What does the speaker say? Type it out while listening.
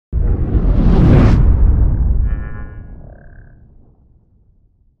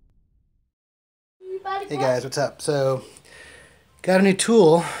Hey guys, what's up? So, got a new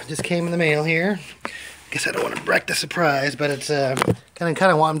tool. Just came in the mail here. Guess I don't want to wreck the surprise, but it's kind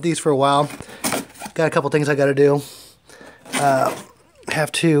of wanted these for a while. Got a couple things I got to do.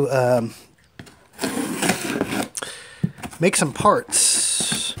 Have to make some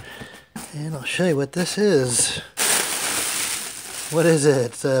parts, and I'll show you what this is. What is it?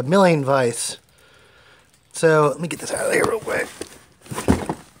 It's a milling vise. So let me get this out of here real quick.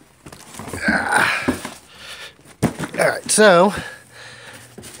 Alright, so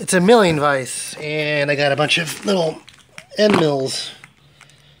it's a milling vise, and I got a bunch of little end mills.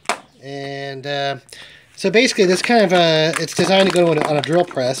 And so basically this kind of it's designed to go on a drill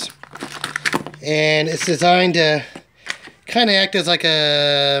press, and it's designed to kind of act as like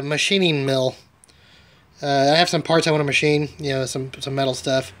a machining mill. I have some parts I want to machine, you know, some metal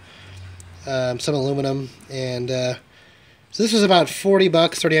stuff, some aluminum, and so this was about $40,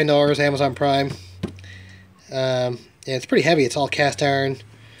 $39, Amazon Prime. And it's pretty heavy. It's all cast iron.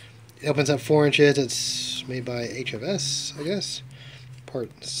 It opens up 4 inches. It's made by HFS, I guess.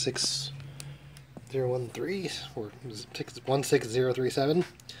 Part 6013 or 16037.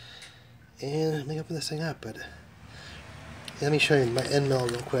 And let me open this thing up. But let me show you my end mill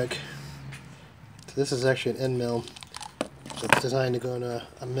real quick. So this is actually an end mill. So it's designed to go in a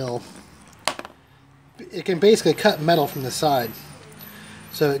mill. It can basically cut metal from the side.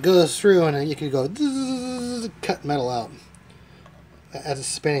 So it goes through, and you can go cut metal out. As it's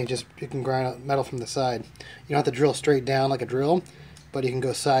spinning, you can grind out metal from the side. You don't have to drill straight down like a drill, but you can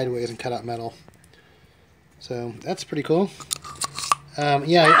go sideways and cut out metal. So that's pretty cool.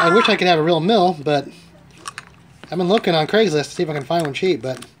 Yeah, I wish I could have a real mill, but I've been looking on Craigslist to see if I can find one cheap,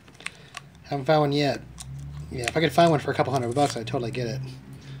 but haven't found one yet. Yeah, if I could find one for a couple $100, I'd totally get it.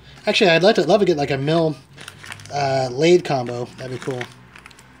 Actually, I'd love to get like a mill lathe combo. That'd be cool.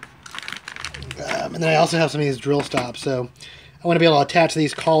 And then I also have some of these drill stops, so I want to be able to attach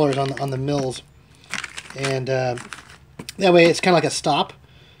these collars on the mills, and that way it's kind of like a stop,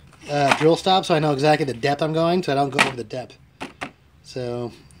 drill stop, so I know exactly the depth I'm going, so I don't go over the depth.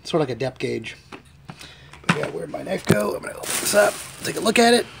 So it's sort of like a depth gauge. But yeah, where'd my knife go? I'm gonna open this up, take a look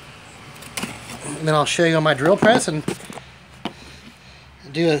at it, and then I'll show you on my drill press and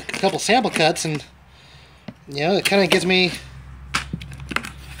do a couple sample cuts, and you know, it kind of gives me,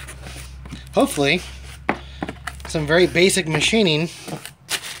 hopefully, some very basic machining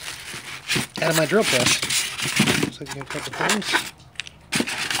out of my drill press. So I can get a couple things.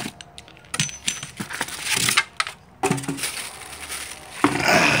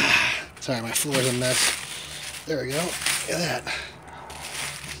 Sorry, my floor's a mess. There we go. Look at that.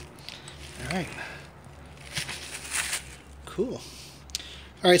 Alright. Cool.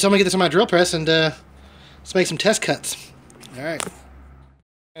 Alright, so I'm going to get this on my drill press and let's make some test cuts. Alright.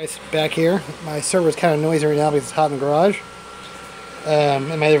 Guys, back here. My server's kind of noisy right now because it's hot in the garage.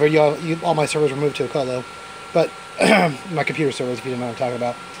 In my other video, all my servers were moved to a colo. But my computer servers, if you didn't know what I'm talking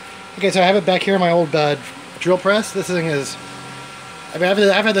about. Okay, so I have it back here in my old drill press. This thing is, I mean,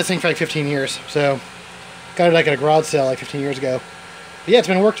 I've had this thing for like 15 years. So, got it like at a garage sale like 15 years ago. But yeah, it's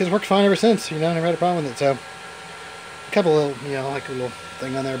worked fine ever since. You know, never had a problem with it. So, a couple little, you know, like a little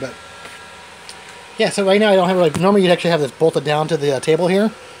thing on there, but yeah. So right now I don't have like, normally you'd actually have this bolted down to the table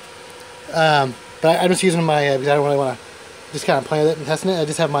here, but I'm just using my because I don't really want to just kind of play with it and testing it. I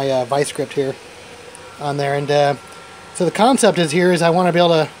just have my vice grip here on there, and so the concept is I want to be able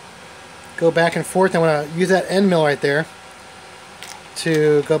to go back and forth. I want to use that end mill right there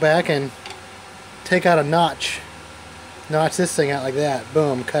to go back and take out a notch this thing out like that.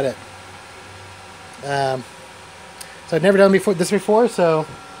 Boom, cut it. So I've never done this before, so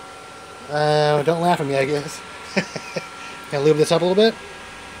don't laugh at me, I guess. Gonna lube this up a little bit.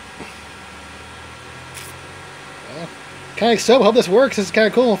 Well, kind of so. Hope this works. This is kind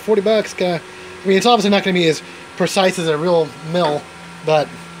of cool. $40. I mean, it's obviously not going to be as precise as a real mill, but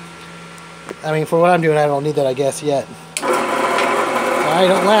I mean, for what I'm doing, I don't need that, I guess, yet. Alright,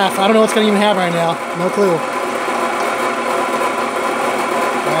 don't laugh. I don't know what's going to even happen right now. No clue.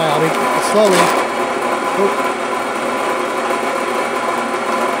 Alright, I'll be slowly. Oop.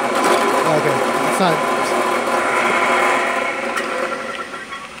 Okay, it's not.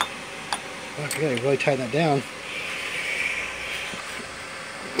 Okay, really tighten that down.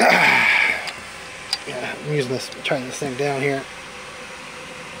 Yeah, I'm using this, trying this thing down here.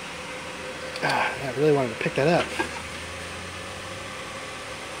 I really wanted to pick that up.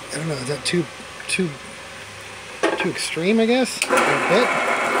 I don't know, is that too extreme, I guess? A bit?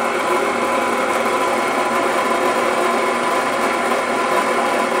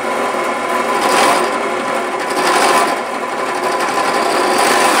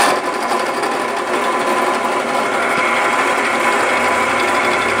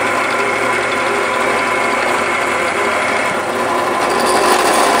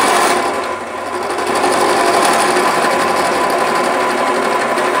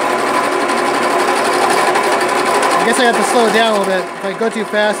 I have to slow it down a little bit. If I go too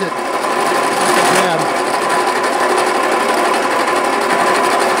fast, it grab.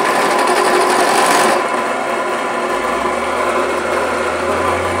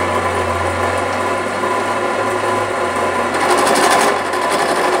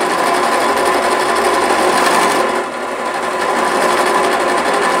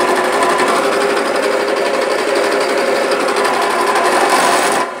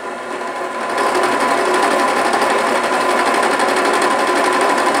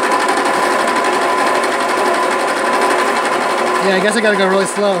 Yeah, I guess I gotta go really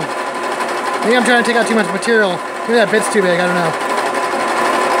slow. Maybe I'm trying to take out too much material. Maybe that bit's too big, I don't know.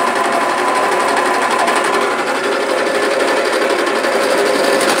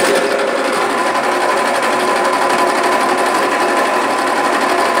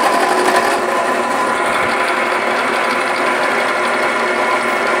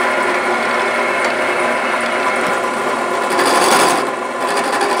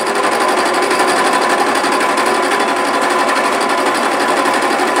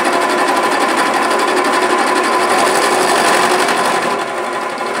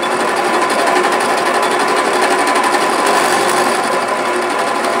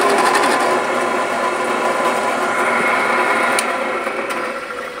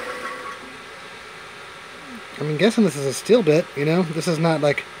 I'm guessing this is a steel bit, you know? This is not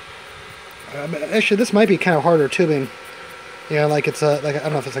like... actually, this might be kind of harder tubing. You know, like it's a... like I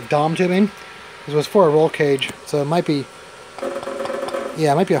don't know if it's like Dom tubing. This was for a roll cage, so it might be...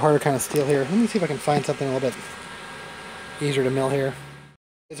 yeah, it might be a harder kind of steel here. Let me see if I can find something a little bit easier to mill here.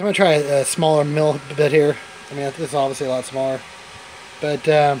 So I'm going to try a smaller mill bit here. I mean, this is obviously a lot smaller. But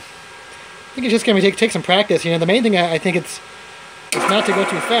I think it's just going to take some practice. You know, the main thing I think it's not to go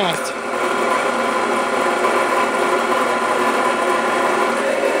too fast.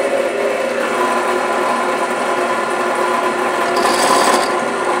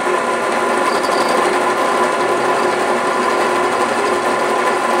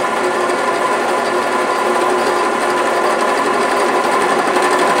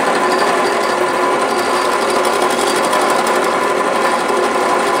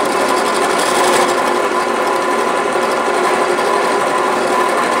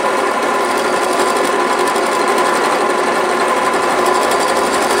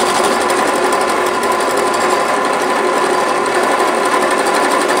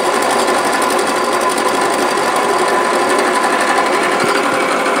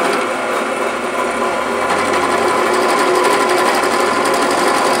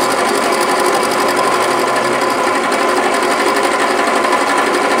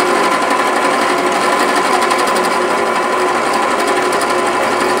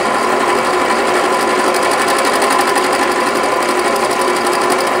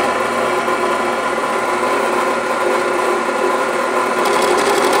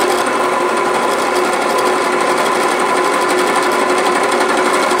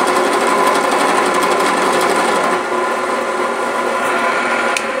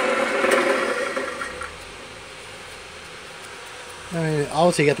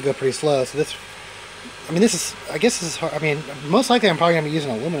 Obviously you have to go pretty slow, so this, I mean, this is, I guess this is hard. I mean, most likely I'm probably going to be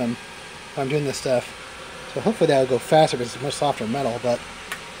using aluminum if I'm doing this stuff, so hopefully that'll go faster because it's much softer metal. But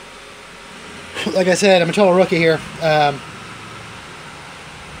like I said, I'm a total rookie here. Don't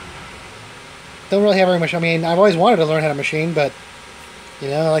really have very much. I mean, I've always wanted to learn how to machine, but you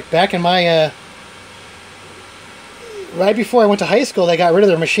know, like back in my right before I went to high school, they got rid of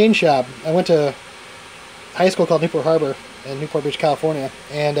their machine shop. I went to high school called Newport Harbor in Newport Beach, California,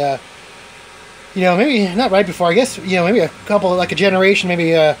 and you know, maybe not right before, I guess, you know, maybe a couple, like a generation,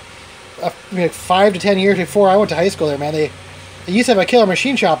 maybe maybe 5 to 10 years before I went to high school there, man, they used to have a killer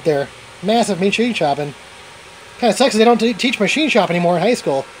machine shop there, massive machine shop, and kind of sucks because they don't teach machine shop anymore in high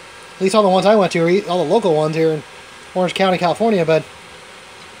school, at least all the ones I went to, or all the local ones here in Orange County, California. But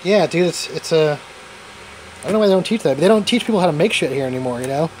yeah, dude, it's I don't know why they don't teach that, but they don't teach people how to make shit here anymore, you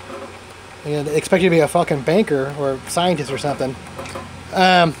know? You know, they expect you to be a fucking banker or scientist or something.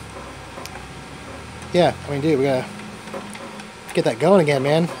 Yeah, I mean, dude, we gotta get that going again,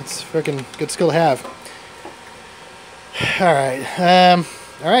 man. It's a freaking good skill to have. All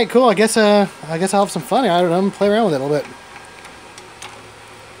right, cool. I guess I'll have some fun. I don't know, play around with it a little bit.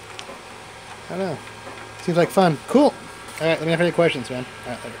 I don't know. Seems like fun. Cool. All right, let me know if any questions, man.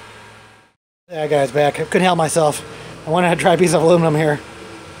 All right, later. Yeah, guys, back. I couldn't help myself. I wanted to try a piece of aluminum here.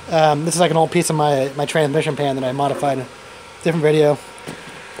 This is like an old piece of my transmission pan that I modified in a different video.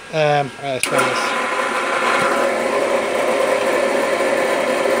 Alright, let's try this.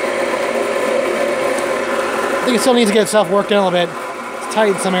 I think it still needs to get itself worked in a little bit. It's tight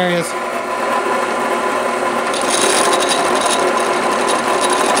in some areas.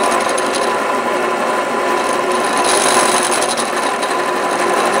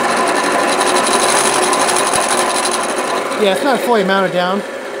 Yeah, it's not fully mounted down.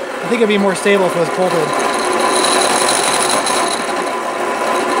 I think it'd be more stable if it was bolted.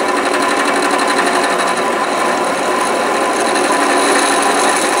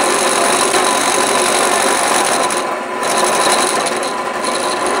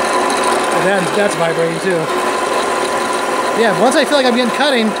 That's vibrating too. Yeah, once I feel like I'm getting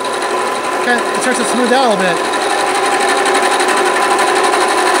cutting, it starts to smooth out a little bit.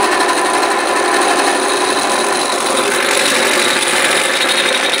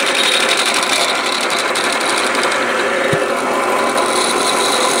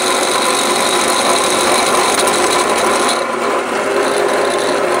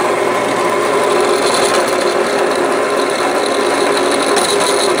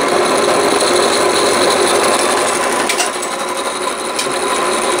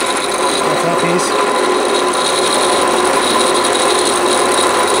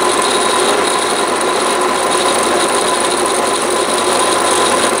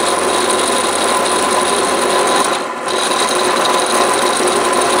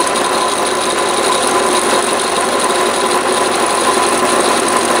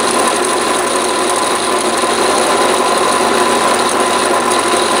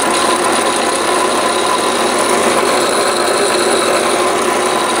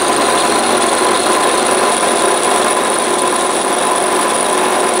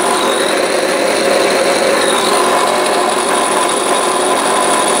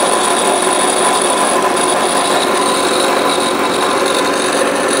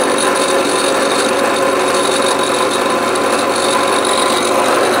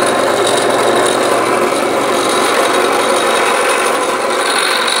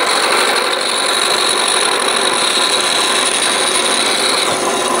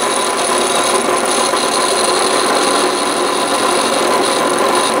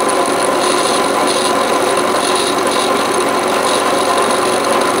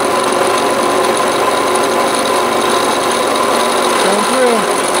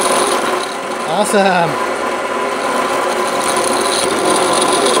 Awesome.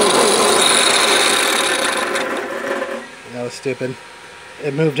 That was stupid.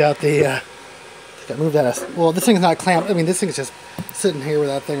 It moved out the, I think I moved out of, well, this thing's not clamped. I mean, this thing's just sitting here with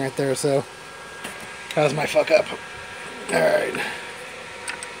that thing right there, so that was my fuck up. Alright.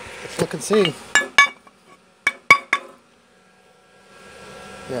 Let's look and see.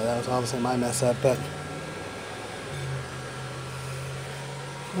 Yeah, that was obviously my mess up, but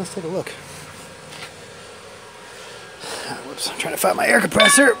let's take a look. Whoops, I'm trying to find my air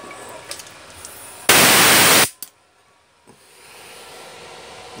compressor.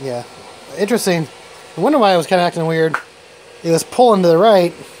 Yeah, interesting. I wonder why it was kind of acting weird. It was pulling to the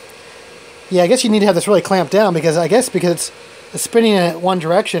right. Yeah, I guess you need to have this really clamped down because it's spinning in one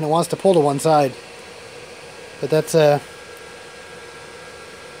direction, it wants to pull to one side. But that's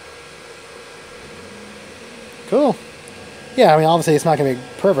cool. Yeah, I mean obviously it's not going to be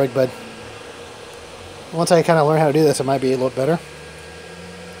perfect, but once I kind of learn how to do this, it might be a little better.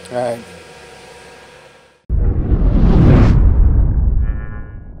 Alright.